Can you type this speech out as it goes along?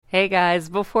Hey guys,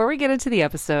 before we get into the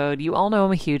episode, you all know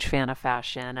I'm a huge fan of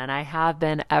fashion, and I have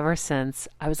been ever since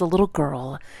I was a little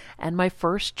girl. And my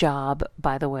first job,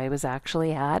 by the way, was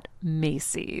actually at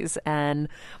Macy's. And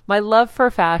my love for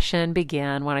fashion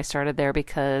began when I started there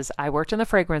because I worked in the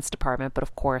fragrance department, but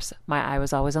of course, my eye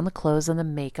was always on the clothes and the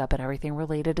makeup and everything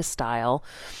related to style.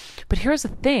 But here's the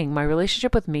thing, my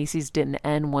relationship with Macy's didn't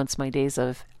end once my days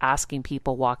of asking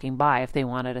people walking by if they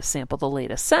wanted to sample the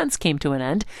latest scents came to an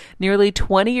end. Nearly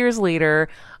 20 years later,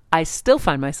 I still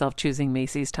find myself choosing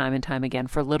Macy's time and time again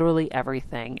for literally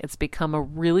everything. It's become a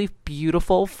really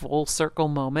beautiful full circle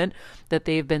moment that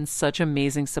they've been such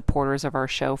amazing supporters of our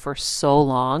show for so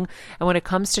long. And when it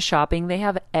comes to shopping, they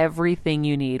have everything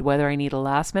you need, whether I need a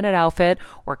last minute outfit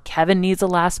or Kevin needs a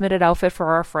last minute outfit for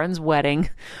our friend's wedding.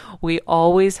 We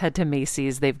always head to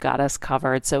Macy's. They've got us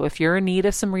covered. So if you're in need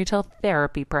of some retail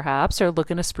therapy, perhaps, or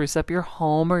looking to spruce up your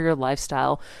home or your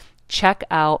lifestyle, check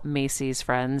out Macy's,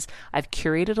 friends. I've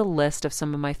curated a list of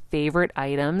some of my favorite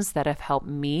items that have helped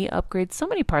me upgrade so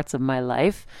many parts of my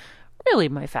life. Really,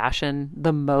 my fashion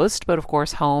the most, but of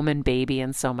course, home and baby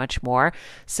and so much more.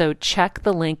 So check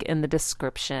the link in the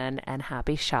description and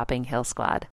happy shopping, Hill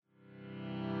Squad.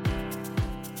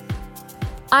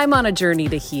 I'm on a journey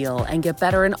to heal and get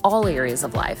better in all areas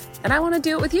of life, and I want to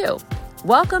do it with you.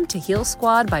 Welcome to Heal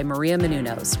Squad by Maria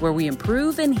Menounos, where we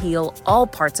improve and heal all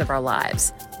parts of our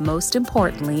lives, most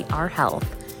importantly, our health.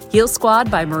 Heal Squad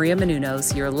by Maria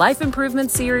Menounos, your life improvement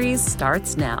series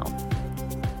starts now.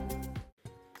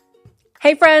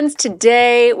 Hey friends,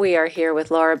 today we are here with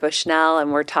Laura Bushnell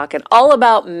and we're talking all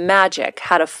about magic,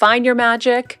 how to find your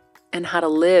magic and how to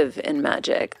live in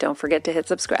magic. Don't forget to hit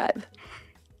subscribe.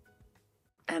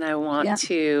 And I want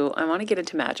to get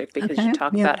into magic because you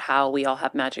talk about how we all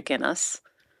have magic in us.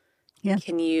 Yeah.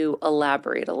 Can you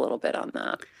elaborate a little bit on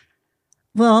that?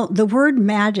 Well, the word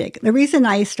magic, the reason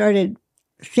I started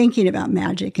thinking about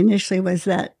magic initially was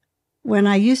that when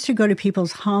I used to go to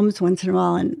people's homes once in a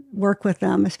while and work with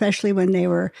them, especially when they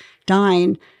were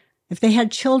dying, if they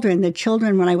had children, the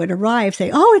children, when I would arrive,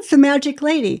 say, "Oh, it's the magic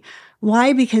lady."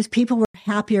 Why? Because people were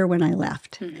happier when I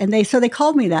left. Mm-hmm. And they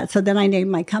called me that. So then I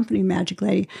named my company Magic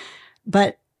Lady.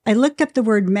 But I looked up the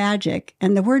word magic,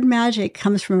 and the word magic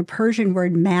comes from a Persian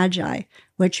word magi,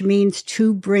 which means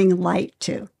to bring light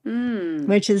to,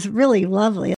 which is really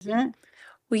lovely, isn't it?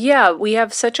 Well, yeah, we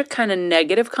have such a kind of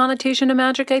negative connotation to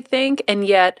magic, I think. And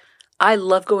yet I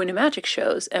love going to magic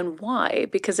shows. And why?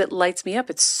 Because it lights me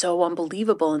up. It's so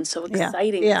unbelievable and so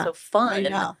exciting and so fun. I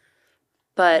know.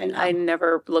 But I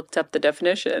never looked up the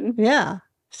definition. Yeah.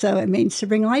 So it means to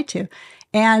bring light to.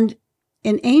 And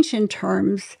in ancient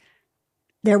terms,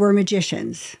 there were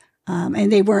magicians.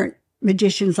 And they weren't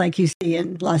magicians like you see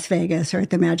in Las Vegas or at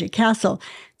the Magic Castle.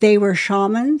 They were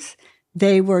shamans.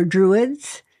 They were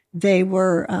druids. They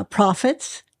were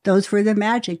prophets. Those were the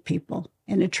magic people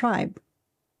in a tribe.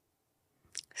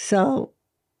 So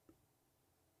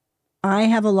I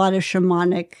have a lot of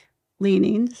shamanic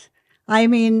leanings. I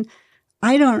mean,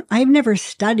 I've never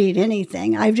studied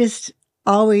anything. I've just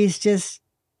always just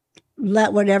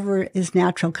let whatever is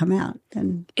natural come out.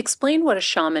 And explain what a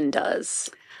shaman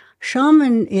does.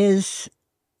 Shaman is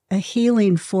a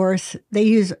healing force. They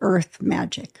use earth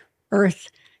magic,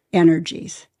 earth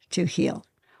energies to heal,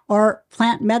 or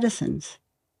plant medicines.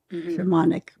 Mm-hmm.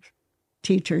 Shamanic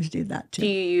teachers do that too. Do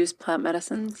you use plant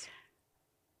medicines?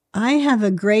 I have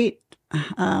a great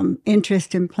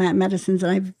interest in plant medicines,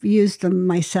 and I've used them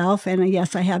myself. And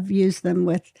yes, I have used them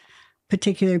with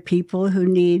particular people who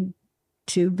need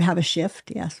to have a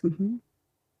shift. Yes. Mm-hmm.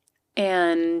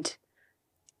 And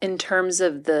in terms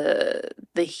of the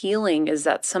healing, is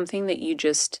that something that you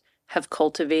just have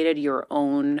cultivated your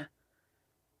own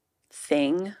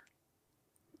thing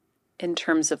in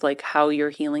terms of like how you're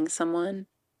healing someone?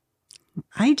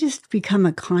 I just become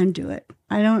a conduit.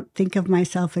 I don't think of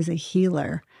myself as a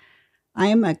healer.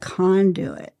 I'm a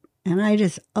conduit, and I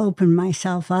just open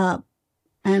myself up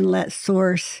and let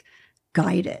Source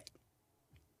guide it.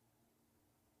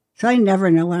 So I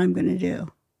never know what I'm going to do.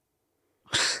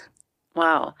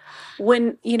 Wow.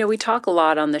 When, we talk a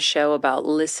lot on the show about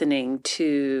listening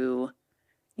to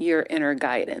your inner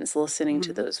guidance, listening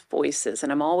to those voices.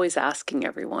 And I'm always asking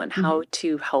everyone how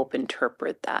to help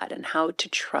interpret that and how to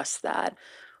trust that.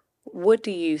 What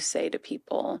do you say to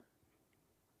people?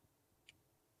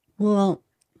 Well,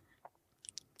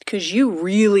 because you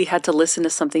really had to listen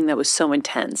to something that was so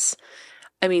intense.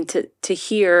 I mean, to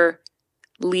hear,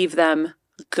 leave them,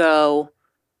 go.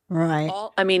 Right.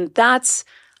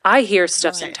 I hear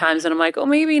stuff sometimes and I'm like, oh,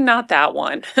 maybe not that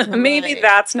one. Maybe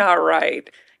that's not right.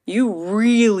 You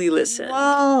really listened.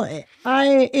 Well,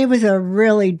 it was a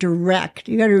really direct,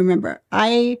 you got to remember,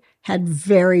 I had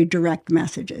very direct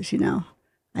messages,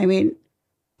 I mean,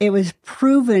 it was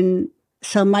proven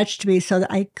so much to me so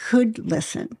that I could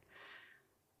listen.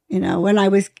 When I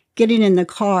was getting in the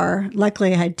car,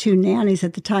 luckily I had 2 nannies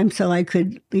at the time, so I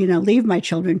could, leave my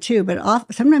children too. But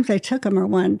sometimes I took them or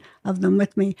one of them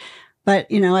with me. But,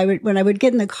 when I would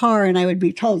get in the car and I would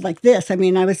be told like this, I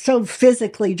mean, I was so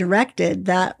physically directed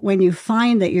that when you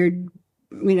find that you're,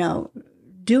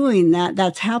 doing that,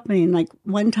 that's happening. Like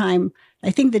one time, I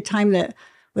think the time that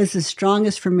was the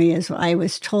strongest for me is I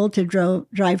was told to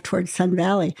drive towards Sun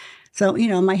Valley. So,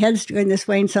 my head's going this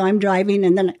way, and so I'm driving,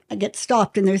 and then I get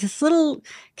stopped, and there's this little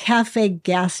cafe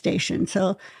gas station.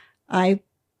 So I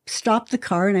stopped the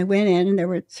car, and I went in, and there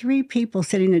were 3 people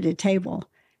sitting at a table.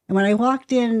 And when I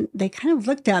walked in, they kind of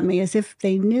looked at me as if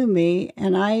they knew me,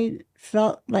 and I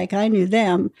felt like I knew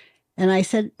them. And I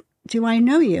said, "Do I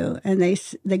know you?" And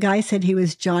the guy said he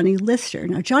was Johnny Lister.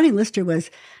 Now, Johnny Lister was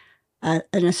an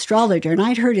astrologer, and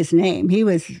I'd heard his name. He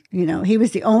was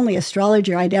the only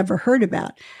astrologer I'd ever heard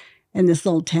about in this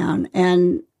little town.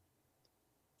 And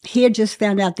he had just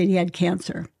found out that he had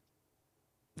cancer.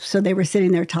 So they were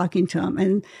sitting there talking to him.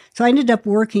 And so I ended up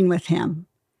working with him.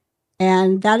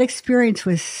 And that experience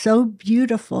was so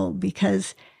beautiful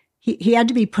because he had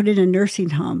to be put in a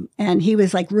nursing home. And he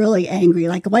was like really angry,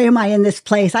 like, why am I in this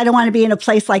place? I don't want to be in a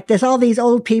place like this. All these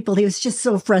old people. He was just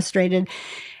so frustrated.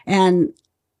 And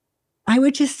I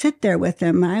would just sit there with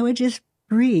him. I would just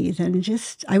breathe and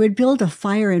I would build a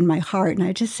fire in my heart, and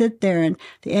I'd just sit there and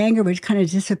the anger would kind of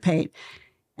dissipate.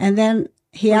 And then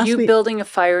he asked me— Were you building a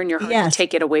fire in your heart Yes. to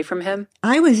take it away from him?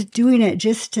 I was doing it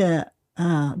just to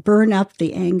burn up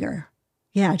the anger.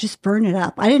 Yeah, just burn it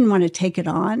up. I didn't want to take it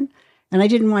on, and I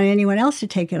didn't want anyone else to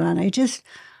take it on. I just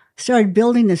started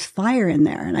building this fire in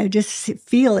there, and I just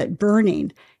feel it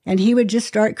burning. And he would just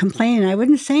start complaining. I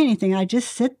wouldn't say anything. I'd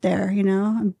just sit there,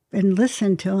 and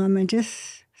listen to him and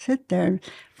just sit there and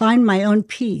find my own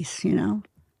peace,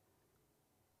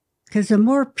 Because the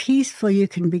more peaceful you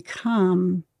can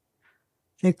become,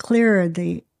 the clearer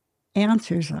the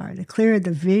answers are, the clearer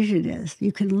the vision is.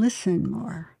 You can listen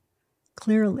more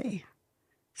clearly.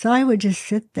 So I would just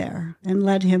sit there and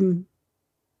let him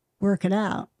work it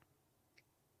out.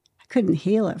 I couldn't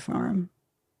heal it for him.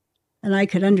 And I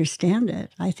could understand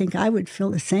it. I think I would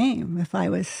feel the same if I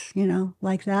was,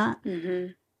 like that.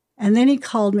 Mm-hmm. And then he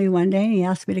called me one day and he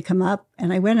asked me to come up.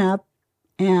 And I went up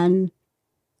and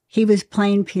he was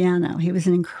playing piano. He was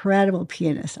an incredible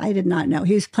pianist. I did not know.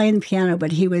 He was playing the piano,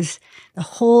 but he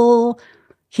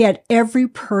had every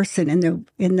person in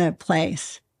the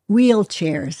place,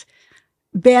 wheelchairs,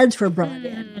 beds were brought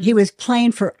in. He was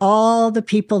playing for all the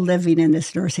people living in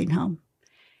this nursing home.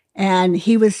 And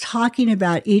he was talking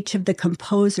about each of the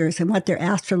composers and what their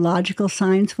astrological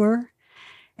signs were,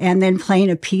 and then playing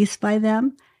a piece by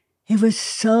them. It was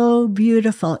so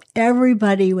beautiful.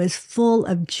 Everybody was full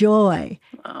of joy.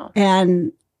 Wow.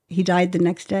 And he died the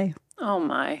next day. Oh,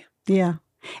 my. Yeah.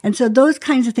 And so those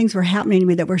kinds of things were happening to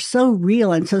me that were so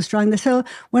real and so strong. So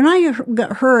when I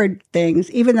heard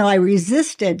things, even though I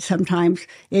resisted sometimes,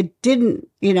 it didn't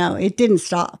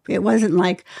stop. It wasn't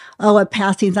like, oh, a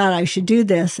passing thought, I should do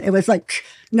this. It was like,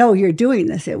 no, you're doing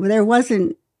this. There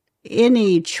wasn't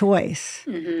any choice.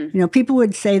 Mm-hmm. People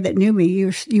would say that knew me,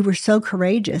 you were so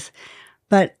courageous.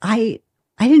 But I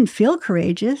didn't feel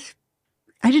courageous.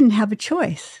 I didn't have a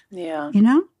choice. Yeah.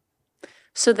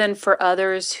 So then for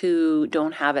others who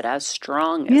don't have it as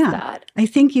strong as that. I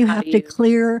think you have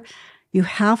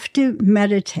to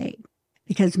meditate,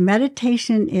 because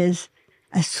meditation is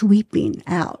a sweeping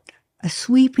out, a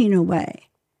sweeping away.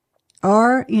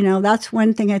 Or, that's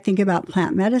one thing I think about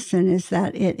plant medicine is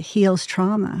that it heals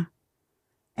trauma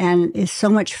and is so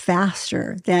much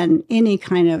faster than any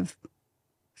kind of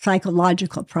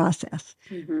psychological process.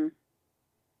 Mm-hmm.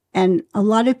 And a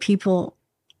lot of people,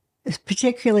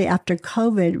 particularly after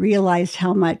COVID, realized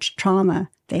how much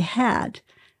trauma they had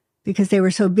because they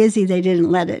were so busy they didn't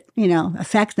let it,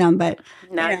 affect them. But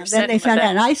now then they found out,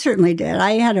 and I certainly did.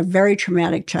 I had a very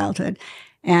traumatic childhood.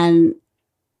 And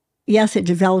yes, it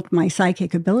developed my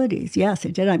psychic abilities. Yes,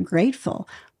 it did. I'm grateful.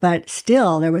 But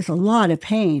still, there was a lot of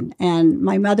pain. And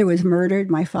my mother was murdered.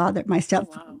 My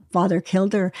stepfather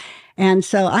killed her. And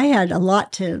so I had a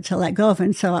lot to let go of.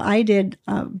 And so I did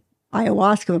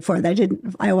ayahuasca before that. I did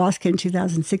ayahuasca in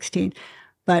 2016.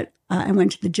 But I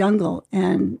went to the jungle.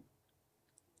 And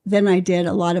then I did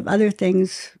a lot of other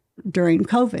things during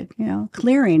COVID,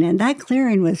 clearing. And that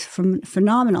clearing was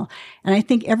phenomenal. And I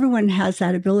think everyone has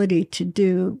that ability to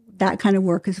do that kind of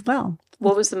work as well.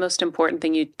 What was the most important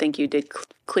thing you think you did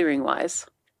clearing-wise?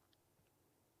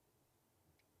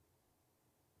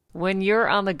 When you're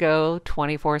on the go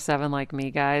 24/7 like me,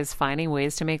 guys, finding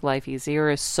ways to make life easier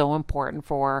is so important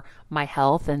for my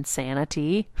health and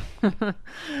sanity.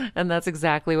 And that's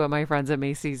exactly what my friends at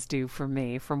Macy's do for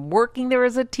me. From working there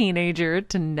as a teenager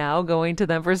to now going to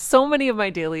them for so many of my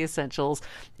daily essentials,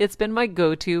 it's been my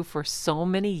go to for so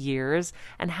many years.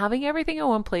 And having everything in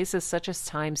one place is such a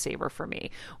time saver for me.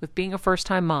 With being a first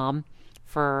time mom,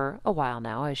 for a while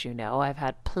now, as you know. I've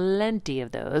had plenty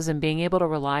of those, and being able to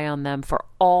rely on them for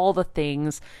all the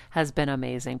things has been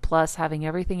amazing. Plus, having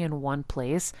everything in one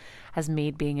place has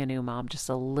made being a new mom just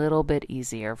a little bit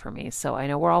easier for me. So I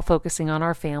know we're all focusing on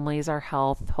our families, our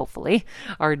health, hopefully,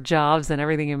 our jobs, and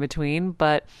everything in between,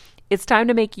 but it's time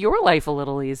to make your life a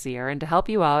little easier. And to help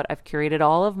you out, I've curated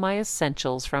all of my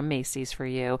essentials from Macy's for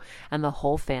you and the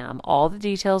whole fam. All the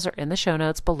details are in the show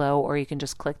notes below, or you can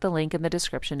just click the link in the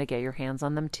description to get your hands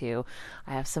on them too.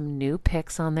 I have some new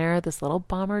picks on there. This little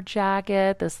bomber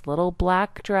jacket, this little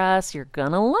black dress. You're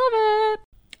gonna love it.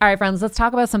 All right, friends, let's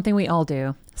talk about something we all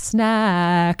do.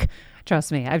 Snack.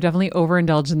 Trust me, I've definitely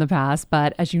overindulged in the past,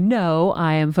 but as you know,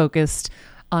 I am focused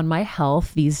on my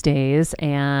health these days,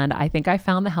 and I think I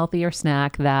found the healthier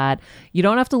snack that you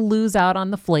don't have to lose out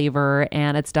on the flavor,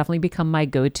 and it's definitely become my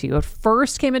go-to. It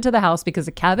first came into the house because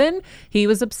of Kevin. He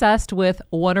was obsessed with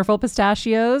wonderful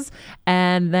pistachios,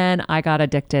 and then I got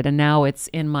addicted, and now it's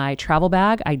in my travel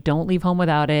bag. I don't leave home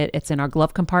without it. It's in our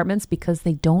glove compartments because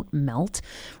they don't melt.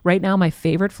 Right now, my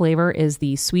favorite flavor is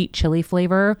the sweet chili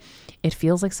flavor. It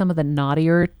feels like some of the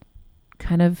naughtier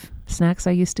kind of snacks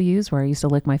I used to use, where I used to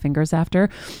lick my fingers after.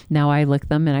 Now I lick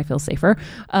them and I feel safer.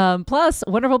 Plus,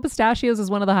 Wonderful Pistachios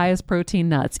is one of the highest protein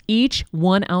nuts. Each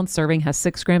 1 ounce serving has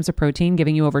 6 grams of protein,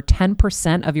 giving you over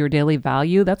 10% of your daily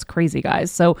value. That's crazy, guys.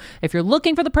 So if you're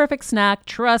looking for the perfect snack,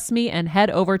 trust me and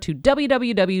head over to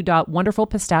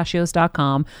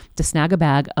www.wonderfulpistachios.com to snag a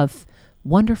bag of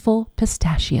wonderful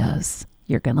pistachios.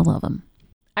 You're going to love them.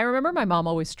 I remember my mom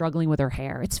always struggling with her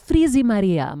hair. It's Frizi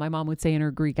Maria, my mom would say in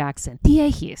her Greek accent.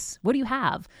 Diehis, what do you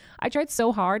have? I tried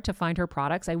so hard to find her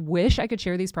products. I wish I could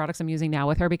share these products I'm using now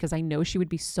with her because I know she would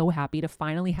be so happy to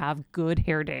finally have good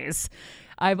hair days.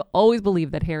 I've always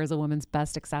believed that hair is a woman's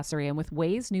best accessory, and with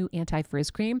Ouai's new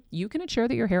anti-frizz cream, you can ensure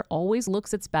that your hair always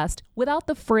looks its best without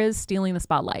the frizz stealing the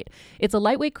spotlight. It's a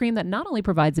lightweight cream that not only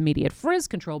provides immediate frizz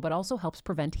control, but also helps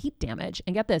prevent heat damage.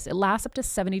 And get this, it lasts up to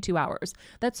 72 hours.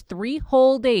 That's 3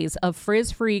 whole days of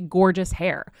frizz-free, gorgeous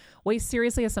hair. Ouai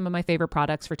seriously has some of my favorite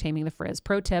products for taming the frizz.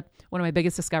 Pro tip, one of my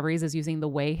biggest discoveries is using the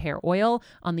Ouai hair oil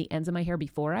on the ends of my hair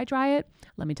before I dry it.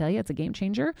 Let me tell you, it's a game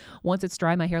changer. Once it's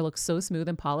dry, my hair looks so smooth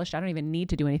and polished, I don't even need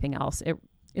to do anything else. It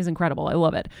is incredible. I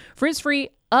love it. Frizz-free,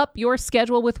 up your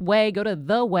schedule with Ouai. Go to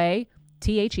the Ouai,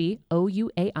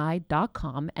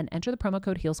 TheOuai.com, and enter the promo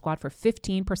code Heal Squad for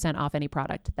 15% off any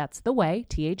product. That's the Ouai,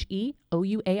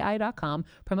 TheOuai.com,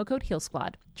 promo code Heal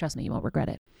Squad. Trust me, you won't regret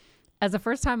it. As a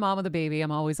first-time mom with a baby,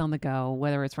 I'm always on the go,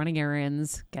 whether it's running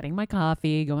errands, getting my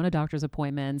coffee, going to doctor's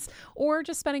appointments, or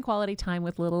just spending quality time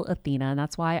with little Athena. And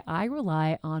that's why I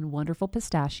rely on Wonderful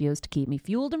Pistachios to keep me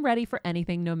fueled and ready for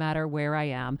anything, no matter where I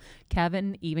am.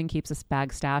 Kevin even keeps a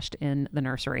bag stashed in the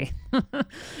nursery.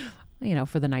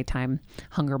 For the nighttime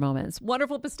hunger moments.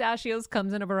 Wonderful Pistachios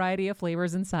comes in a variety of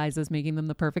flavors and sizes, making them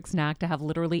the perfect snack to have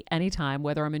literally any time,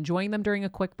 whether I'm enjoying them during a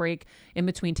quick break in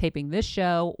between taping this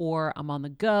show, or I'm on the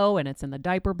go and it's in the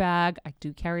diaper bag. I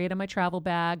do carry it in my travel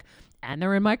bag, and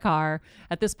they're in my car.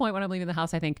 At this point, when I'm leaving the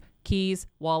house, I think keys,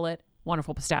 wallet,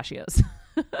 Wonderful Pistachios.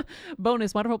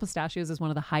 Bonus, Wonderful Pistachios is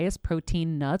one of the highest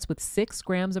protein nuts with 6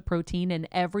 grams of protein in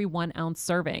every 1 ounce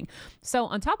serving. So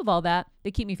on top of all that,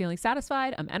 they keep me feeling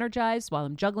satisfied. I'm energized while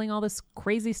I'm juggling all this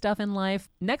crazy stuff in life.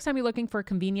 Next time you're looking for a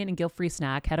convenient and guilt-free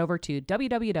snack, head over to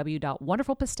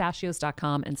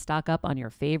www.wonderfulpistachios.com and stock up on your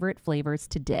favorite flavors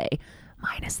today,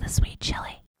 minus the sweet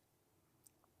chili.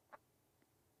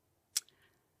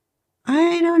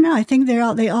 I don't know. I think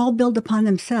they all build upon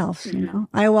themselves.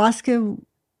 Ayahuasca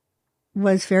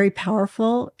was very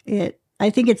powerful. I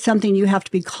think it's something you have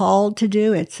to be called to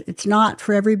do. It's not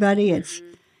for everybody.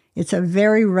 It's a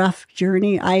very rough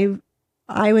journey. I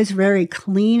was very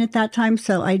clean at that time,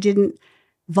 so I didn't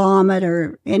vomit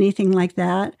or anything like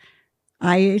that.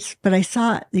 But I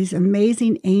saw these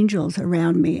amazing angels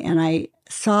around me, and I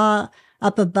saw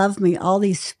up above me all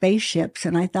these spaceships,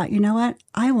 and I thought, you know what?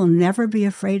 I will never be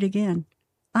afraid again.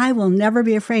 I will never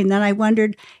be afraid. And then I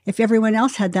wondered if everyone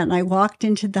else had that. And I walked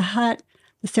into the hut,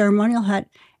 the ceremonial hut,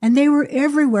 and they were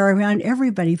everywhere around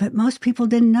everybody, but most people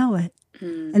didn't know it.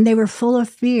 And they were full of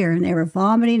fear, and they were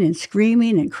vomiting and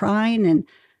screaming and crying. And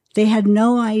they had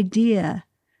no idea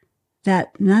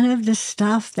that none of the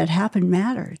stuff that happened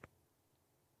mattered.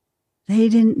 They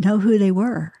didn't know who they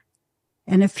were.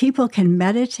 And if people can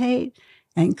meditate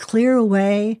and clear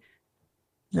away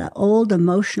the old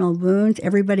emotional wounds,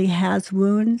 everybody has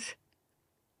wounds,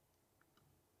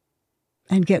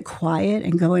 and get quiet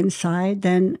and go inside,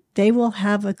 then they will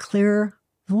have a clear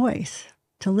voice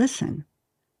to listen.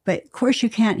 But of course, you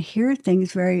can't hear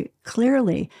things very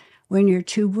clearly when you're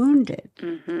too wounded.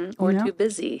 Or too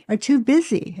busy. Or too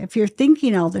busy. If you're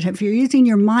thinking all the time, if you're using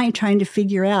your mind trying to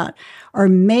figure out or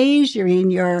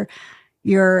measuring your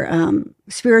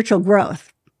spiritual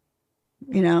growth,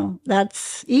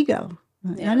 that's ego.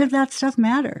 Yeah. None of that stuff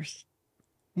matters.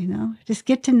 Just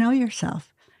get to know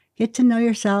yourself. Get to know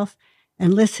yourself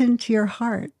and listen to your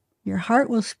heart. Your heart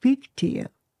will speak to you.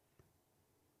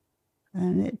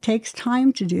 And it takes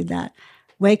time to do that.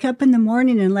 Wake up in the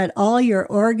morning and let all your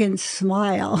organs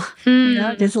smile.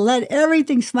 Just let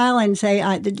everything smile and say,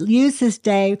 use this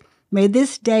day. May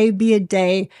this day be a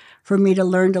day for me to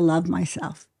learn to love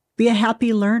myself. Be a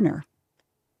happy learner.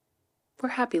 We're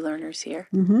happy learners here.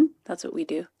 Mm-hmm. That's what we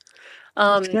do.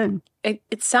 That's good.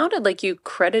 It sounded like you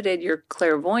credited your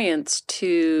clairvoyance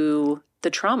to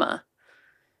the trauma.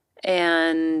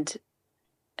 And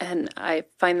I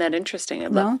find that interesting.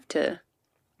 I'd love to.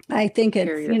 I think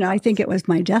I think it was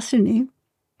my destiny,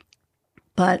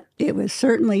 but it was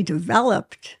certainly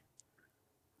developed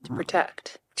to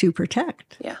protect. To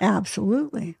protect. Yeah.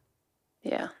 Absolutely.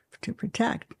 Yeah. To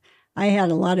protect. I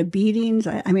had a lot of beatings.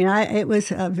 I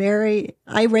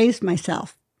raised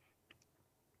myself.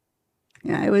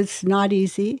 It was not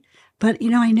easy, but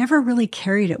I never really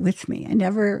carried it with me.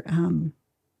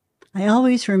 I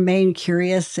always remained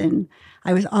curious, and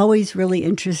I was always really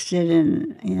interested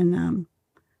in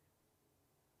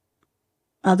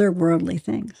otherworldly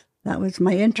things. That was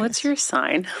my interest. What's your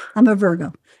sign? I'm a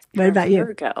Virgo. What about you?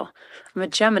 Virgo. I'm a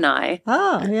Gemini.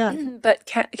 Oh, yeah. But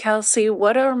Kelsey,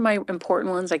 what are my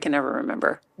important ones I can never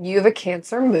remember? You have a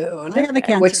Cancer moon. I have a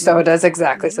Cancer which moon. so does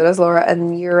exactly. So does Laura.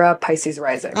 And you're a Pisces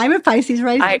rising. I'm a Pisces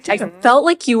rising. I felt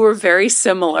like you were very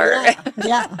similar.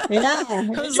 Yeah. I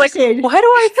was like, why do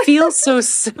I feel so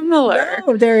similar?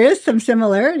 No, there is some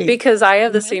similarity. Because I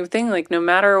have the same thing. Like, no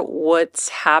matter what's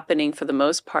happening for the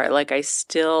most part, like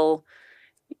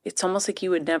it's almost like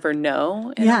you would never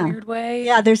know in a weird way.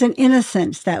 Yeah, there's an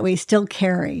innocence that we still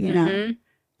carry,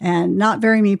 and not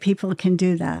very many people can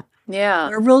do that. Yeah.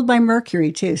 We're ruled by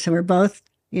Mercury, too, so we're both,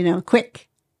 quick,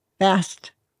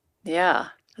 fast. Yeah,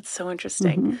 that's so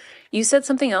interesting. You said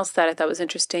something else that I thought was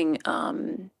interesting,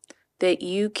 that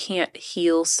you can't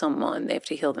heal someone. They have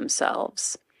to heal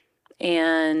themselves.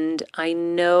 And I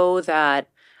know that,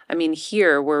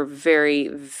 here we're very,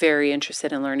 very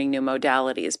interested in learning new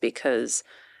modalities because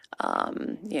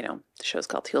the show's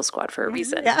called Heal Squad for a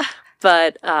reason. Yeah.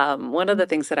 But one of the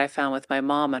things that I found with my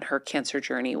mom on her cancer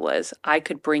journey was I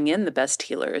could bring in the best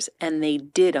healers and they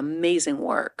did amazing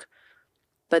work.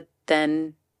 But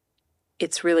then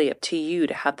it's really up to you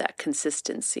to have that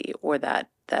consistency or that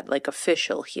like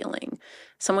official healing.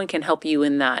 Someone can help you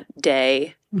in that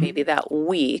day, maybe that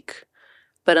week,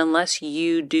 but unless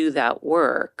you do that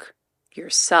work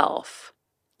yourself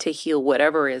to heal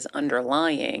whatever is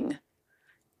underlying.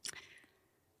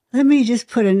 Let me just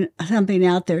put something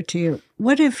out there to you.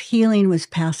 What if healing was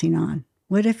passing on?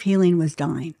 What if healing was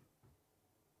dying?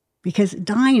 Because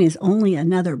dying is only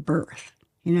another birth.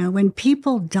 When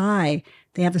people die,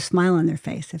 they have a smile on their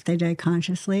face if they die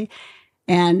consciously.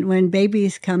 And when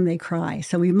babies come, they cry.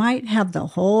 So we might have the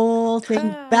whole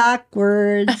thing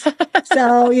backwards.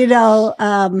 So,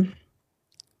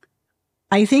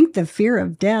 I think the fear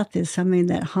of death is something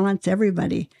that haunts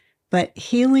everybody. But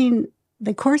healing,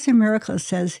 the Course in Miracles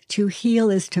says to heal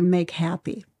is to make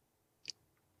happy.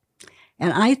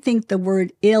 And I think the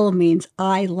word ill means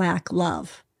I lack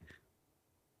love.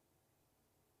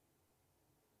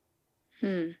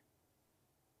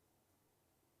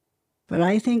 But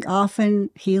I think often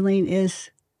healing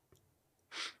is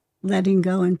letting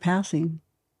go and passing.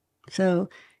 So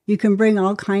you can bring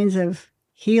all kinds of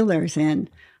healers in,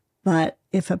 but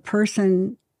if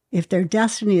their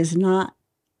destiny is not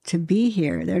to be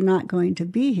here, they're not going to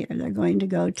be here. They're going to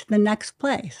go to the next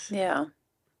place. Yeah.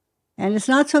 And it's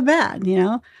not so bad,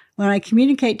 When I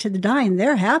communicate to the dying,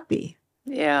 they're happy.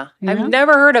 Yeah. I've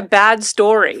never heard a bad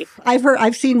story.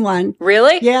 I've seen one.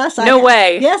 Really? Yes. No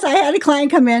way. Yes, I had a client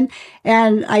come in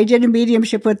and I did a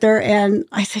mediumship with her and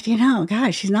I said,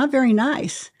 gosh, she's not very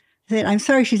nice. I said, I'm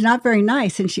sorry, she's not very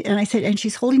nice. And I said, and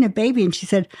she's holding a baby. And she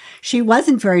said, she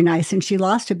wasn't very nice and she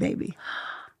lost a baby.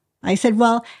 I said,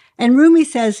 well, and Rumi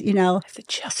says,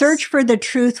 search for the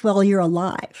truth while you're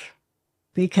alive.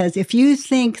 Because if you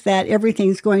think that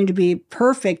everything's going to be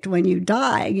perfect when you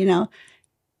die,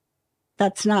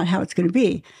 that's not how it's going to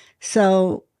be.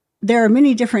 So there are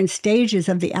many different stages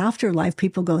of the afterlife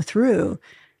people go through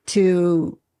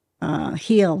to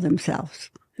heal themselves.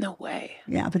 No way.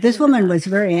 Yeah, but this woman was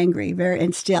very angry,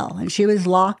 and she was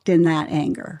locked in that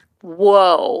anger.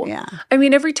 Whoa. Yeah. I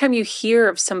mean, every time you hear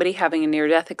of somebody having a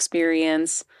near-death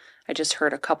experience, I just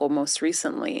heard a couple most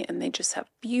recently, and they just have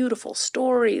beautiful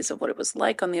stories of what it was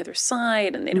like on the other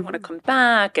side, and they don't want to come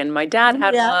back. And my dad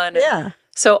had one. Yeah.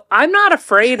 So I'm not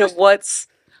afraid of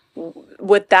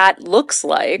what that looks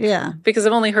like. Yeah. Because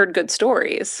I've only heard good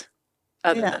stories,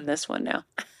 other Yeah. than this one now.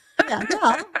 Yeah.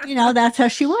 Well, that's how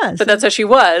she was. But that's how she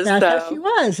was. That's how she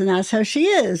was, and that's how she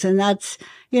is, and that's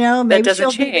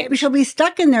maybe she'll be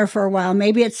stuck in there for a while.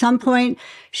 Maybe at some point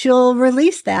she'll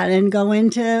release that and go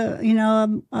into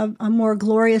a more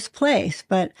glorious place.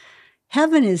 But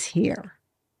heaven is here.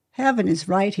 Heaven is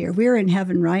right here. We're in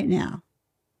heaven right now.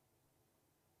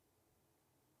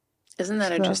 Isn't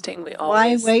that interesting?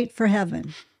 Why wait for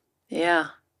heaven? Yeah.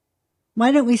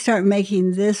 Why don't we start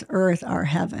making this earth our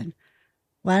heaven?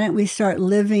 Why don't we start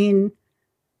living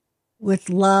with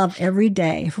love every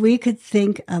day? If we could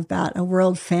think about a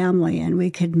world family and we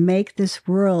could make this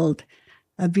world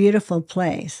a beautiful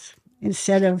place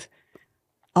instead of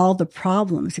all the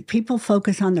problems. People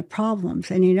focus on the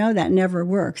problems, and that never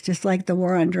works. Just like the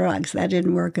war on drugs, that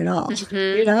didn't work at all.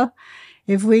 Mm-hmm.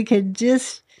 If we could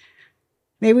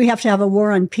maybe we have to have a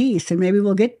war on peace, and maybe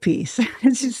we'll get peace.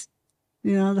 It's just,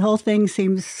 the whole thing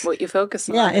seems... What you focus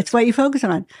on. Yeah, it's what you focus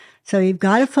on. So you've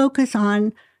got to focus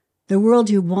on the world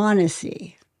you want to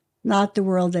see, not the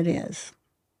world that is.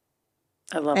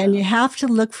 I love that. And you have to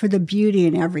look for the beauty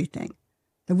in everything.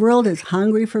 The world is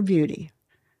hungry for beauty.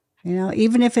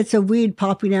 Even if it's a weed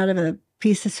popping out of a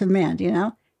piece of cement,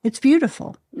 it's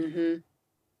beautiful. Mm-hmm.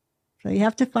 So you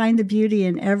have to find the beauty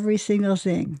in every single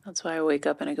thing. That's why I wake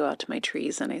up and I go out to my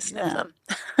trees and I sniff them.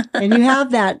 And you have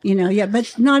that,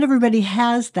 but not everybody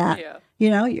has that. Yeah.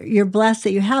 You're blessed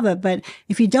that you have it. But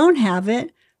if you don't have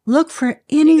it, look for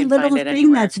any little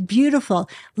thing that's beautiful.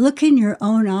 Look in your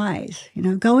own eyes.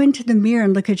 Go into the mirror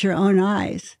and look at your own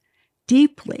eyes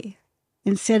deeply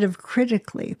instead of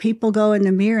critically. People go in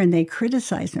the mirror and they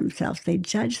criticize themselves. They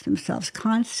judge themselves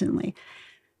constantly.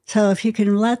 So if you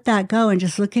can let that go and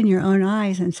just look in your own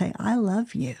eyes and say, I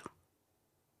love you.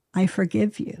 I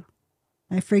forgive you.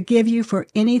 I forgive you for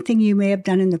anything you may have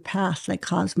done in the past that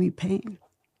caused me pain.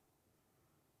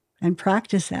 And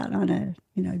practice that on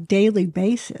a daily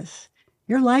basis.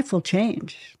 Your life will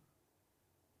change.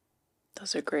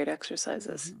 Those are great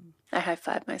exercises. I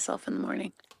high-five myself in the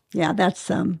morning. Yeah, that's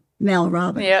Mel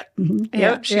Robbins. Yeah. Mm-hmm.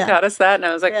 Yep, she taught us that, and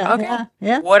I was like, okay,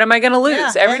 yeah. What am I going to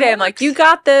lose? Every day I'm like, you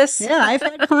got this. Yeah, I've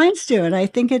had clients do it. I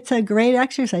think it's a great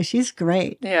exercise. She's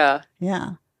great. Yeah.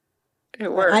 Yeah.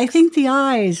 It works. I think the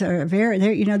eyes are they're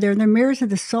the mirrors of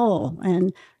the soul,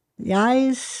 and the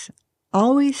eyes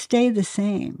always stay the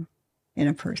same in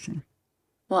a person.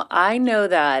 Well, I know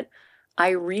that I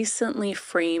recently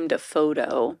framed a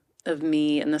photo of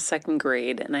me in the second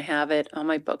grade, and I have it on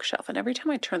my bookshelf. And every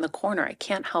time I turn the corner, I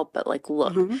can't help but look.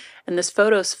 Mm-hmm. And this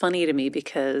photo is funny to me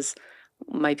because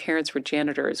my parents were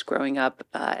janitors growing up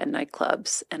at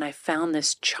nightclubs, and I found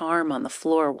this charm on the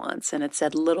floor once, and it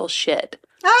said "little shit."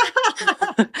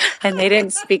 And they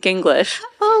didn't speak English.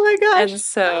 Oh my gosh. And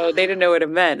so they didn't know what it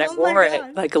meant. I wore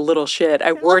it like a little shit.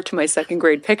 I wore it to my second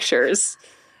grade pictures.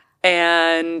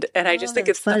 And I just think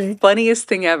it's the funniest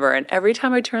thing ever. And every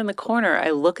time I turn the corner,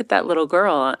 I look at that little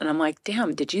girl and I'm like,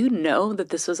 damn, did you know that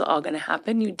this was all going to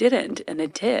happen? You didn't. And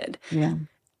it did. Yeah.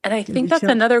 And I think that's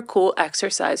another cool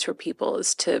exercise for people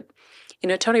is to,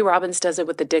 Tony Robbins does it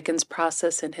with the Dickens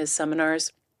process in his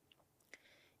seminars,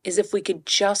 is if we could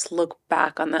just look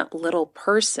back on that little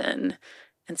person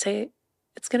and say,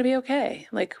 it's going to be okay.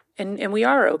 Like, and we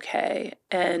are okay.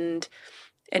 And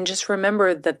just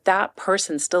remember that that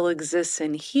person still exists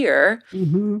in here.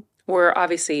 Mm-hmm. We're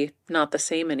obviously not the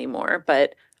same anymore,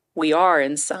 but we are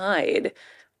inside.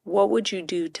 What would you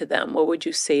do to them? What would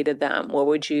you say to them? How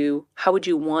would you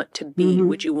want to be? Mm-hmm.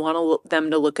 Would you want them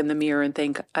to look in the mirror and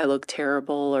think, I look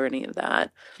terrible or any of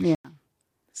that? Yeah.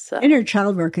 So Inner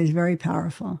child work is very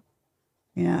powerful.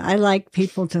 I like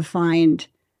people to find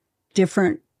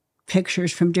different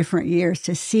pictures from different years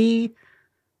to see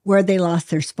where they lost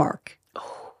their spark.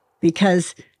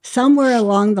 Because somewhere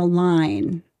along the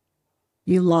line,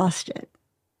 you lost it.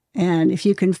 And if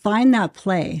you can find that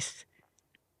place,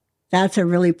 that's a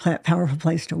really powerful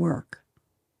place to work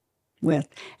with.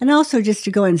 And also just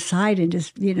to go inside and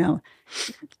just,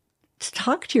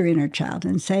 talk to your inner child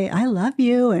and say, I love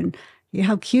you and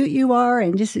how cute you are,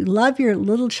 and just love your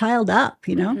little child up,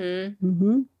 Mm-hmm.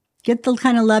 Mm-hmm. Get the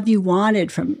kind of love you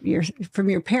wanted from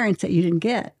your parents that you didn't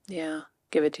get. Yeah.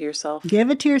 Give it to yourself. Give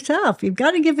it to yourself. You've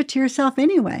got to give it to yourself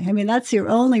anyway. I mean, that's your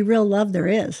only real love there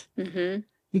is. Mm-hmm.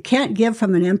 You can't give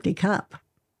from an empty cup.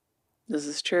 This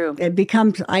is true. It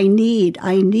becomes, I need,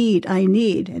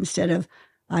 instead of,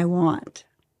 I want.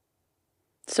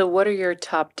 So what are your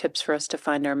top tips for us to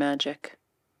find our magic?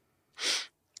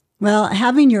 Well,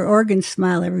 having your organs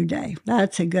smile every day.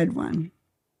 That's a good one.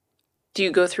 Do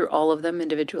you go through all of them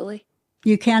individually?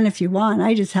 You can if you want.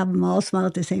 I just have them all smile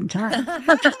at the same time.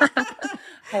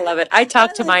 I love it. I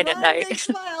talk to mine at night.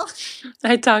 Smile.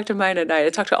 I talk to mine at night. I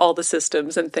talk to all the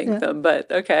systems and thank them.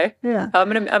 But okay. Yeah. I'm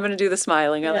gonna do the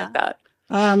smiling. I like that.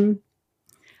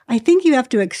 I think you have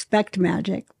to expect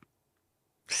magic.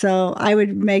 So I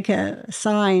would make a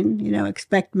sign,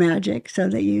 expect magic, so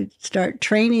that you start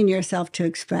training yourself to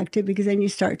expect it, because then you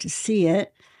start to see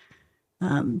it.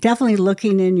 Definitely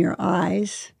looking in your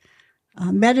eyes,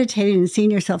 meditating and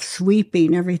seeing yourself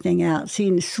sweeping everything out,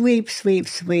 seeing sweep.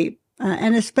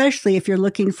 And especially if you're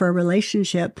looking for a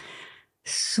relationship,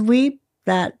 sweep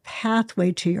that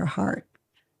pathway to your heart.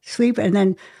 Sweep and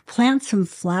then plant some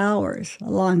flowers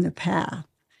along the path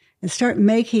and start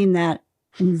making that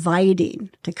inviting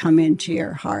to come into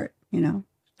your heart,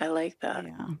 I like that.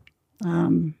 Yeah.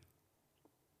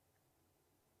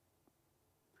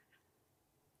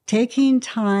 Taking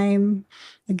time,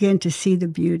 again, to see the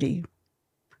beauty.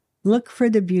 Look for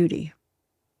the beauty.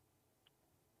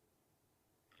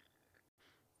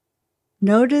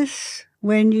 Notice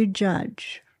when you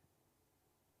judge.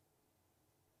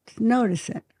 Notice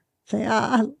it. Say,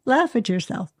 laugh at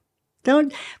yourself.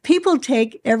 People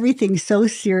take everything so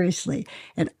seriously,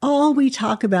 and all we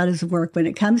talk about is work. When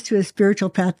it comes to a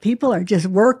spiritual path, people are just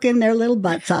working their little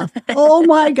butts off. Oh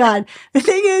my God. The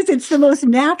thing is, it's the most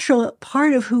natural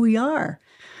part of who we are.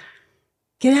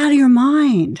 Get out of your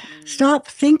mind. Stop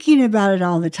thinking about it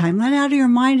all the time. Let out of your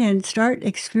mind and start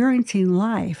experiencing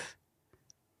life.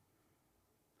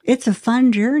 It's a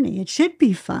fun journey. It should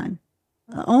be fun.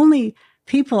 Only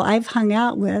people I've hung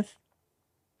out with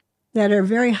that are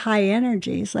very high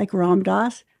energies, like Ram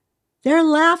Dass, they're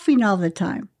laughing all the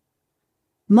time.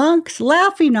 Monks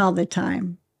laughing all the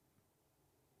time.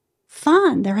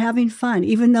 Fun. They're having fun.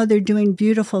 Even though they're doing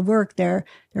beautiful work, they're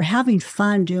having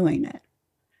fun doing it.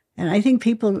 And I think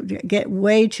people get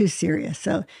way too serious.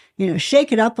 So,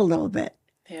 shake it up a little bit.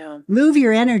 Yeah. Move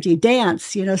your energy,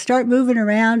 dance, start moving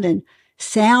around and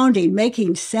sounding,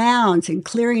 making sounds and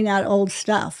clearing out old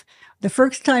stuff. The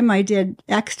first time I did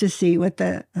ecstasy with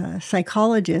the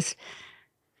psychologist,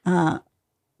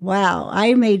 wow,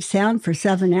 I made sound for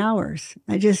 7 hours.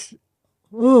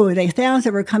 The sounds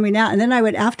that were coming out. And then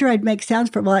after I'd make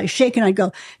sounds for a while, I'd shake and I'd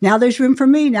go, now there's room for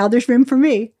me. Now there's room for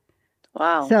me.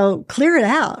 Wow. So clear it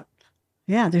out.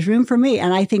 Yeah, there's room for me.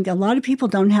 And I think a lot of people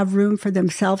don't have room for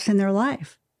themselves in their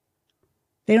life.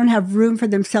 They don't have room for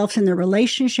themselves in their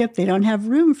relationship. They don't have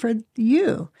room for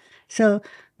you. So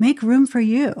make room for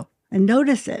you and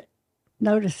notice it.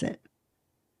 Notice it.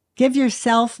 Give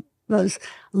yourself those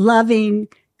loving,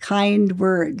 kind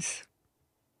words.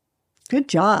 Good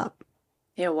job.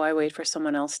 Yeah, why wait for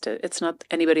someone else it's not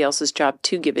anybody else's job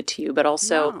to give it to you, but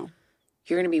also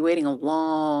you're going to be waiting a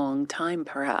long time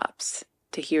perhaps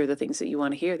to hear the things that you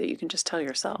want to hear that you can just tell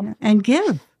yourself. Yeah. And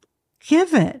give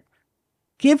it.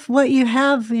 Give what you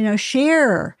have,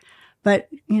 share, but,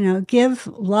 give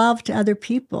love to other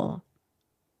people.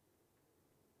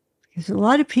 Because a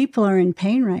lot of people are in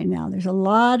pain right now. There's a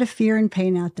lot of fear and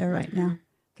pain out there right now.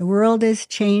 The world is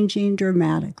changing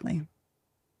dramatically.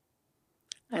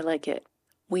 I like it.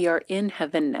 We are in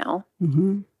heaven now.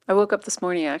 Mm-hmm. I woke up this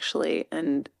morning actually,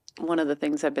 and one of the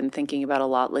things I've been thinking about a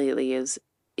lot lately is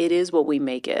it is what we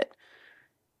make it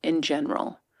in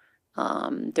general.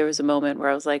 There was a moment where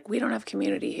I was like, we don't have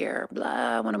community here, blah,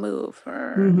 I want to move.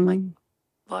 I'm like,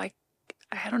 well,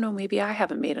 I don't know, maybe I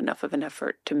haven't made enough of an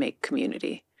effort to make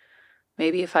community.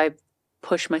 Maybe if I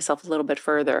push myself a little bit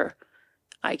further,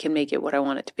 I can make it what I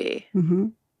want it to be. Mm-hmm.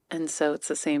 And so it's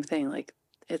the same thing, like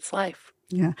it's life.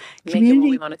 Yeah. Make it what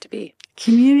we want it to be.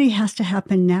 Community has to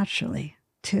happen naturally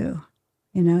too.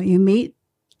 You meet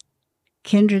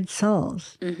kindred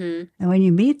souls. Mm-hmm. And when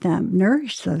you meet them,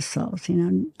 nourish those souls.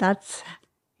 That's,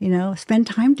 spend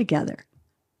time together.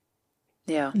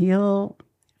 Yeah. You'll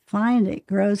find it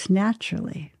grows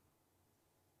naturally.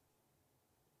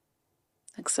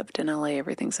 Except in LA,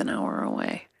 everything's an hour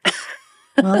away.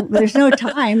 Well, there's no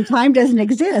time. Time doesn't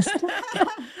exist.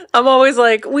 I'm always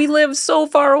like, we live so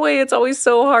far away. It's always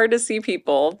so hard to see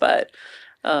people. But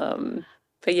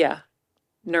yeah,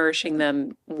 nourishing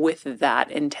them with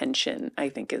that intention, I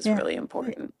think is really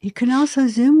important. You can also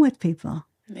Zoom with people.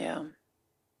 Yeah.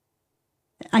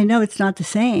 I know it's not the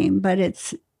same, but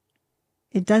it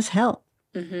does help.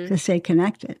 to stay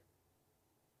connected.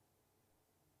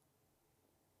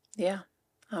 Yeah,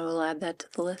 I will add that to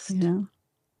the list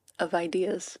of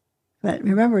ideas. But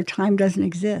remember, time doesn't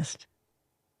exist.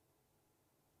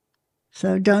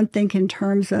 So don't think in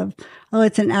terms of, oh,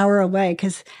 it's an hour away,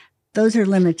 because those are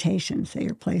limitations that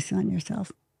you're placing on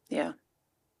yourself. Yeah.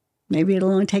 Maybe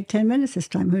it'll only take 10 minutes this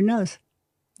time. Who knows?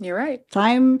 You're right.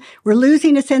 Time, we're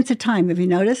losing a sense of time. Have you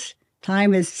noticed?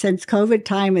 Time is, since COVID,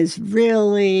 time is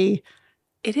really...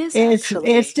 It is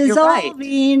actually. It's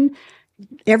dissolving. You're right.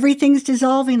 Everything's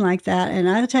dissolving like that. And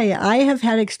I'll tell you, I have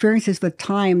had experiences with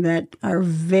time that are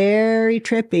very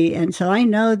trippy. And so I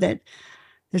know that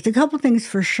there's a couple things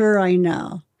for sure I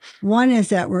know. One is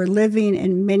that we're living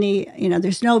in many,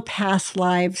 there's no past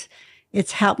lives.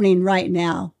 It's happening right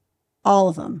now. All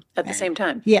of them. At the same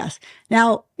time. Yes.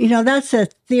 Now, that's a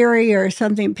theory or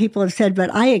something people have said,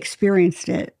 but I experienced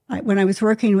it. When I was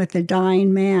working with a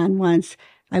dying man once,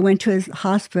 I went to his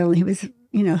hospital and he was,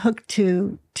 hooked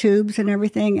to tubes and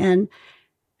everything. And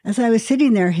as I was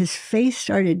sitting there, his face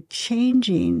started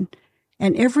changing.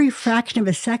 And every fraction of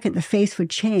a second, the face would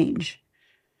change.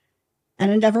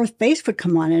 And another face would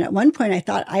come on. And at one point,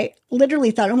 I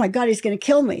literally thought, oh my God, he's going to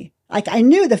kill me. Like, I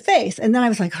knew the face. And then I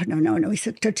was like, oh, no, he's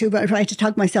hooked to a tube. I tried to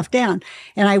talk myself down.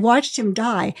 And I watched him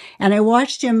die. And I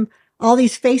watched him, all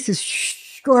these faces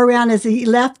go around as he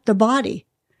left the body.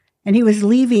 And he was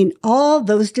leaving all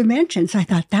those dimensions. I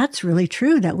thought, that's really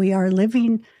true, that we are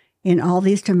living in all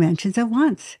these dimensions at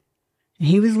once. And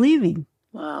he was leaving.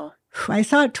 Wow. I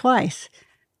saw it twice.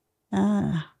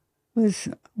 It was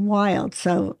wild.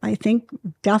 So I think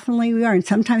definitely we are. And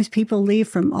sometimes people leave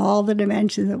from all the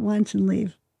dimensions at once and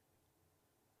leave.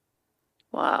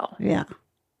 Wow. Yeah.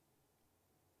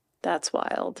 That's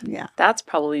wild. Yeah. That's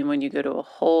probably when you go to a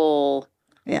whole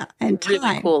and really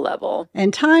time. Cool level.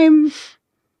 And time,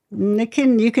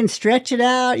 you can stretch it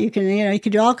out. You can, you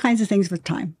can do all kinds of things with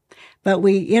time. But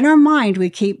in our mind, we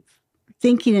keep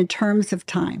thinking in terms of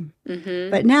time.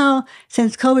 Mm-hmm. But now,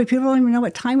 since COVID, people don't even know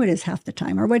what time it is half the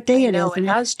time or what day it is. It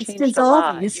has changed it's a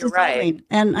lot. It's You're dissolving. right.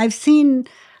 And I've seen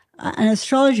an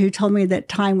astrologer who told me that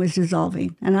time was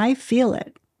dissolving, and I feel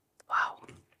it. Wow.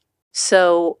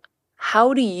 So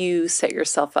how do you set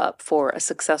yourself up for a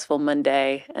successful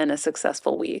Monday and a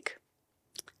successful week?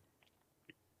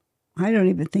 I don't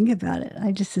even think about it.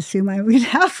 I just assume I would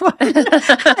have one.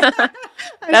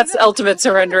 That's ultimate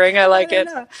surrendering. I like it.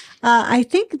 I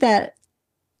think that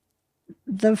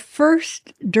the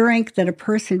first drink that a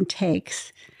person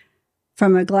takes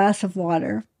from a glass of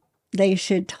water, they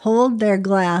should hold their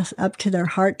glass up to their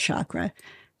heart chakra,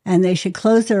 and they should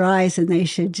close their eyes, and they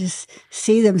should just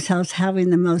see themselves having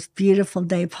the most beautiful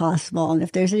day possible. And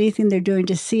if there's anything they're doing,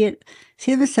 just see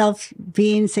themselves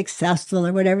being successful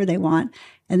or whatever they want,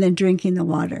 and then drinking the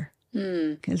water.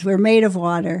 Because we're made of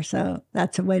water, so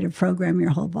that's a way to program your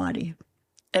whole body.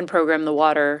 And program the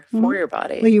water for your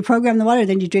body. Well, you program the water,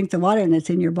 then you drink the water, and it's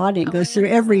in your body. It goes through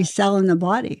every cell in the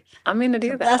body. I'm going to do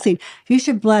that. Blessing. You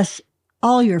should bless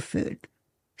all your food.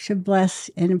 You should bless,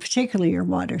 and in particular, your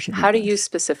water. How do you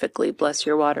specifically bless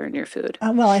your water and your food?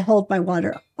 Well, I hold my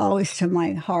water always to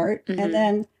my heart, and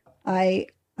then I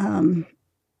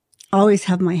always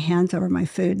have my hands over my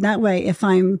food. That way, if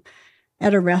I'm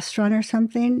at a restaurant or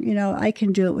something, I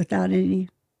can do it without anyone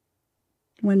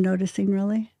noticing,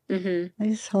 really. I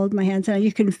just hold my hands out.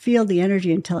 You can feel the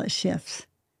energy until it shifts.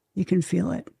 You can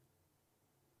feel it.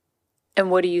 And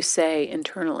what do you say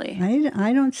internally?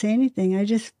 I don't say anything. I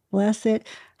just bless it.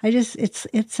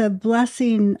 It's a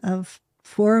blessing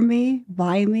for me,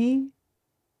 by me.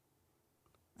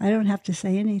 I don't have to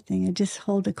say anything. I just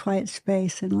hold a quiet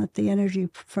space and let the energy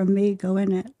from me go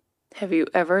in it. Have you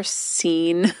ever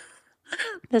seen...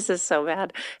 This is so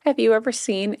bad. Have you ever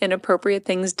seen inappropriate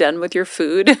things done with your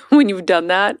food when you've done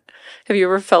that? Have you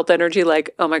ever felt energy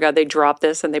like, oh my God, they dropped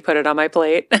this and they put it on my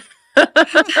plate?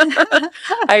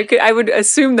 I would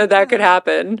assume that could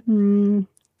happen.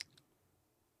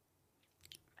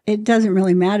 It doesn't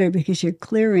really matter because you're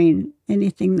clearing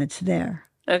anything that's there.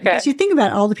 Okay. Because you think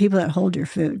about all the people that hold your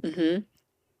food.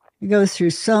 It goes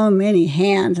through so many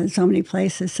hands and so many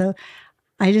places. So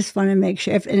I just want to make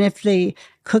sure, if the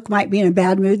cook might be in a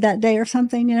bad mood that day or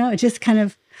something, it just kind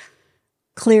of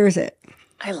clears it.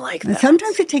 I like that. And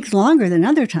sometimes it takes longer than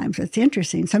other times. It's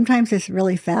interesting. Sometimes it's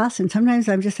really fast, and sometimes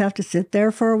I just have to sit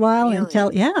there for a while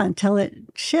until it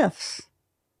shifts.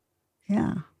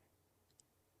 Yeah.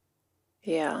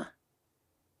 Yeah.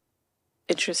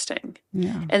 Interesting.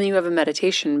 Yeah. And then you have a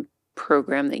meditation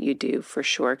program that you do for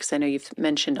sure, because I know you've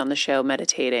mentioned on the show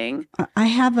meditating. I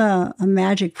have a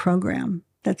magic program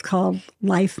that's called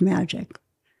Life Magic.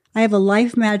 I have a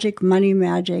life magic, money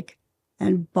magic,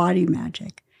 and body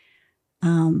magic.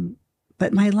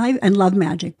 But my life, and love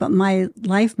magic, but my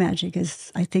life magic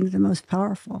is, I think, the most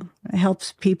powerful. It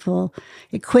helps people,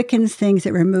 it quickens things,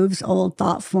 it removes old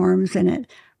thought forms, and it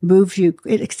moves you,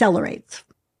 it accelerates.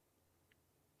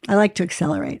 I like to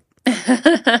accelerate.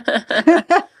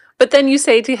 But then you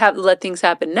say to let things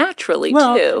happen naturally,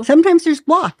 too. Sometimes there's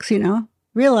blocks,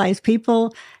 Realize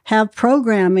people have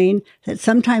programming that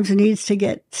sometimes needs to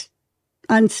get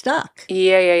unstuck.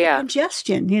 Yeah.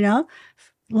 Congestion, A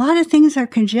lot of things are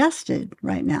congested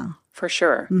right now. For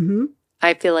sure. Mm-hmm.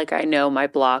 I feel like I know my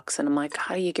blocks, and I'm like,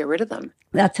 how do you get rid of them?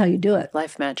 That's how you do it.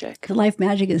 Life magic. The life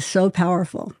magic is so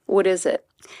powerful. What is it?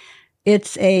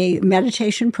 It's a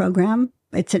meditation program.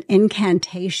 It's an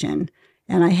incantation.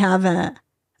 And I have a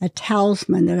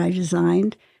talisman that I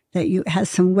designed that has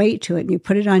some weight to it. And you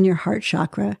put it on your heart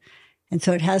chakra. And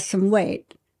so it has some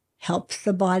weight. Helps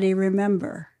the body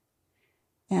remember.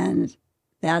 And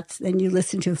then you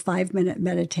listen to a 5-minute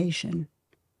meditation,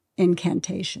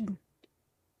 incantation.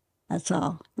 That's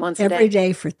all. Once a day? Every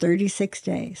day for 36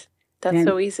 days. That's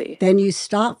so easy. Then you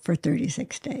stop for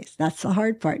 36 days. That's the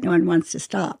hard part. No one wants to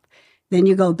stop. Then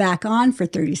you go back on for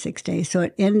 36 days.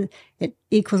 So it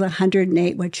equals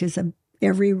 108, which is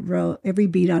every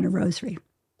bead on a rosary.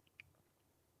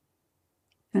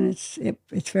 And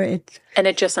and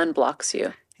it just unblocks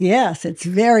you. Yes, it's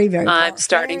very, very powerful. I'm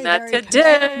starting that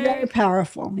today. Very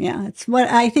powerful. Yeah,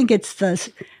 I think it's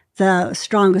the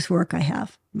strongest work I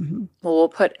have. Mm-hmm. Well, we'll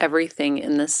put everything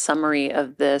in the summary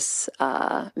of this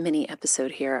mini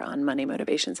episode here on money,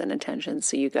 motivations, and intentions,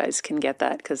 so you guys can get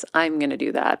that, because I'm going to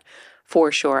do that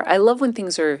for sure. I love when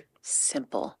things are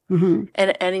simple, mm-hmm.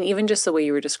 and even just the way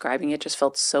you were describing it just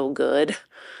felt so good.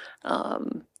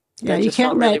 Yeah, you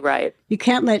can't really right. You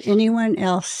can't let anyone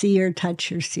else see or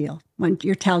touch your seal. When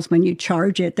your talisman, you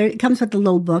charge it. It comes with a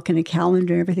little book and a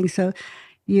calendar and everything. So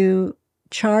you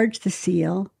charge the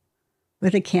seal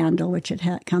with a candle, which it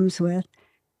comes with,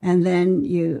 and then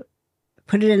you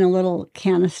put it in a little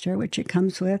canister, which it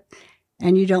comes with,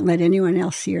 and you don't let anyone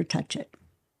else see or touch it.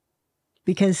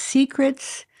 Because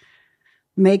secrets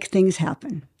make things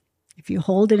happen. If you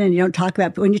hold it and you don't talk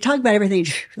about it, when you talk about everything,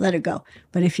 you let it go.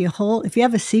 But if you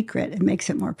have a secret, it makes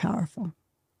it more powerful.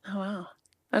 Oh, wow.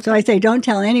 Okay. So I say, don't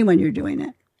tell anyone you're doing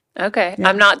it. Okay. Yeah.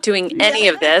 I'm not doing any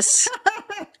of this.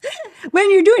 When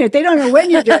you're doing it, they don't know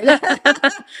when you're doing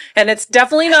it. And it's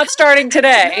definitely not starting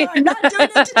today. No, I'm not doing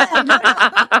it today.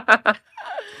 No.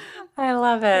 I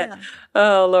love it. Yeah.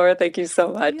 Oh, Laura, thank you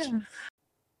so much. Yeah.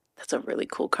 That's a really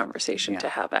cool conversation to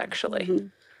have, actually.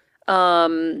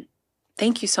 Mm-hmm.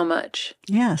 Thank you so much.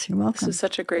 Yes, you're welcome. This was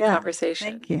such a great conversation.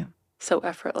 Thank you. So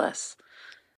effortless.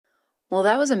 Well,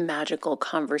 that was a magical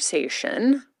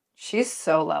conversation. She's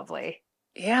so lovely.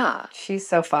 Yeah. She's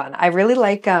so fun. I really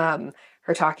like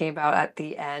her talking about at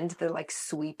the end, the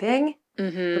sweeping,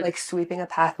 sweeping a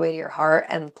pathway to your heart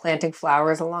and planting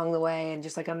flowers along the way, and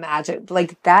just imagine,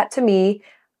 that to me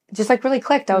just really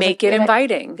clicked. I was Make it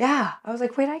inviting. I was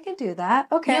like, wait, I can do that.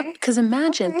 Okay. Yeah, because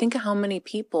imagine, think of how many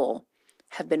people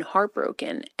have been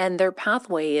heartbroken and their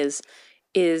pathway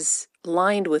is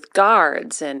lined with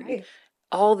guards and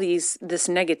all this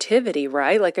negativity,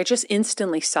 right? I just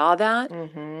instantly saw that.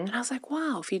 Mm-hmm. And I was like,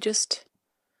 wow, if you just,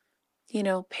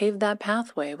 pave that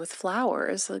pathway with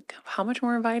flowers, how much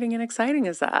more inviting and exciting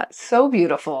is that? So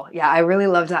beautiful. Yeah, I really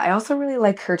loved that. I also really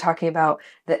like her talking about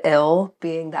the ill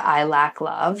being the I lack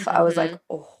love. Mm-hmm. I was like,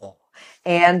 oh.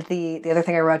 And the other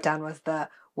thing I wrote down was the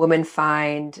women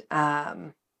find,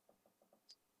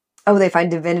 they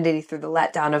find divinity through the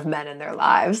letdown of men in their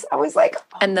lives. I was like,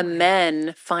 and the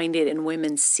men find it in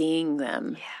women seeing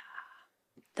them. Yeah.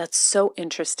 That's so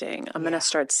interesting. I'm going to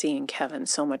start seeing Kevin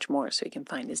so much more so he can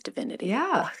find his divinity.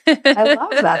 Yeah. I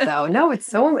love that though. No,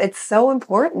 it's so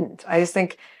important. I just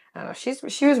think, I don't know,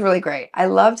 she was really great. I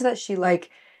loved that she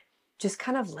just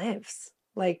kind of lives.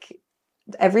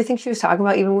 Everything she was talking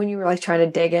about, even when you were trying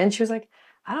to dig in, she was like,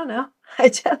 I don't know. I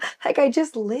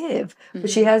just live. Mm-hmm. But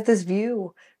she has this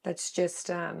view that's just,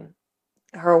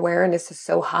 her awareness is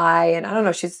so high. And I don't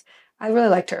know, I really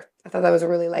liked her. I thought that was a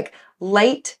really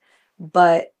light,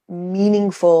 but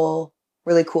meaningful,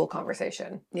 really cool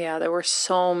conversation. Yeah, there were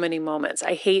so many moments.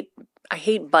 I hate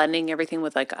buttoning everything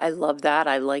with I love that,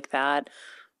 I like that.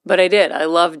 But I did. I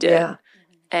loved it. Yeah.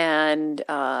 And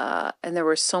there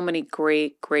were so many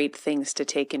great, great things to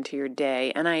take into your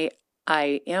day. And I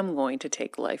am going to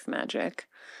take life magic.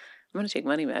 I'm going to take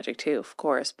money magic too, of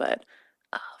course, but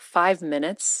 5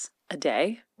 minutes a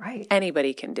day, right?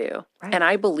 Anybody can do. Right. And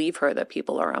I believe her that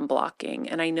people are unblocking.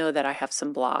 And I know that I have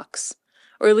some blocks,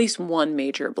 or at least one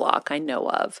major block I know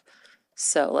of.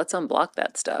 So let's unblock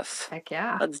that stuff. Heck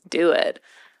yeah. Let's do it.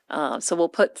 So we'll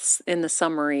put in the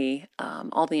summary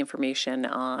all the information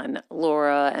on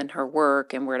Laura and her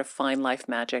work and where to find life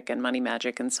magic and money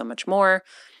magic and so much more.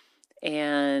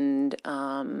 And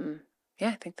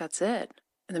I think that's it.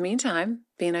 In the meantime,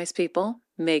 be nice people,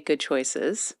 make good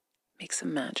choices, make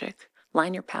some magic,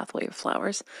 line your pathway with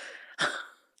flowers.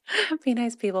 Be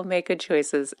nice people, make good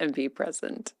choices, and be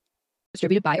present.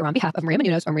 Distributed by or on behalf of Maria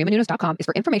Menounos or mariamenounos.com is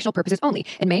for informational purposes only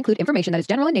and may include information that is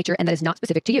general in nature and that is not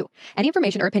specific to you. Any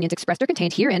information or opinions expressed or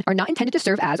contained herein are not intended to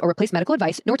serve as or replace medical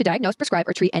advice, nor to diagnose, prescribe,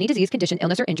 or treat any disease, condition,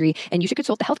 illness, or injury, and you should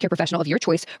consult the healthcare professional of your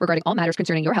choice regarding all matters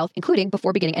concerning your health, including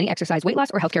before beginning any exercise, weight loss,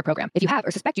 or healthcare program. If you have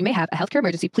or suspect you may have a healthcare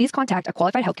emergency, please contact a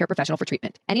qualified healthcare professional for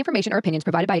treatment. Any information or opinions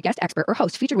provided by a guest expert or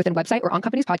host featured within website or on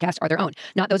company's podcast are their own,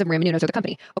 not those of Maria Menounos or the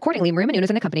company. Accordingly, Maria Menounos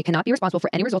and the company cannot be responsible for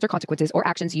any results or consequences or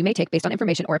actions you may take based on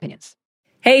information or opinions.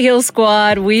 Hey, Heal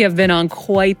Squad, we have been on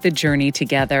quite the journey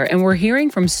together, and we're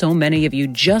hearing from so many of you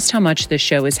just how much this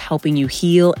show is helping you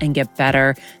heal and get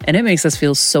better, and it makes us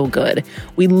feel so good.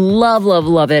 We love, love,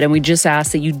 love it, and we just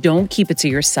ask that you don't keep it to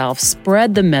yourself.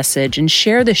 Spread the message and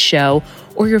share the show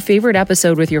or your favorite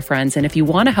episode with your friends. And if you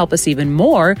want to help us even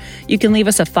more, you can leave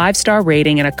us a 5-star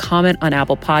rating and a comment on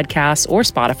Apple Podcasts or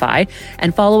Spotify,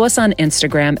 and follow us on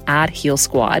Instagram at Heal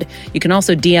Squad. You can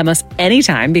also DM us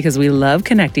anytime because we love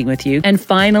connecting with you. And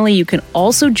finally, you can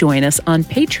also join us on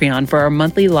Patreon for our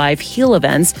monthly live heal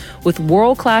events with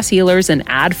world-class healers and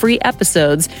ad-free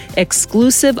episodes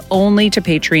exclusive only to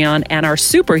Patreon and our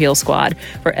Super Heal Squad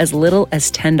for as little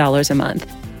as $10 a month.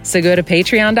 So go to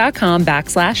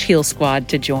patreon.com/Heal Squad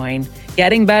to join.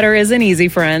 Getting better isn't easy,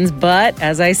 friends, but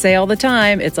as I say all the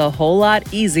time, it's a whole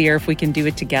lot easier if we can do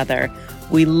it together.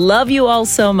 We love you all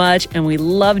so much, and we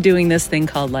love doing this thing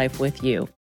called life with you.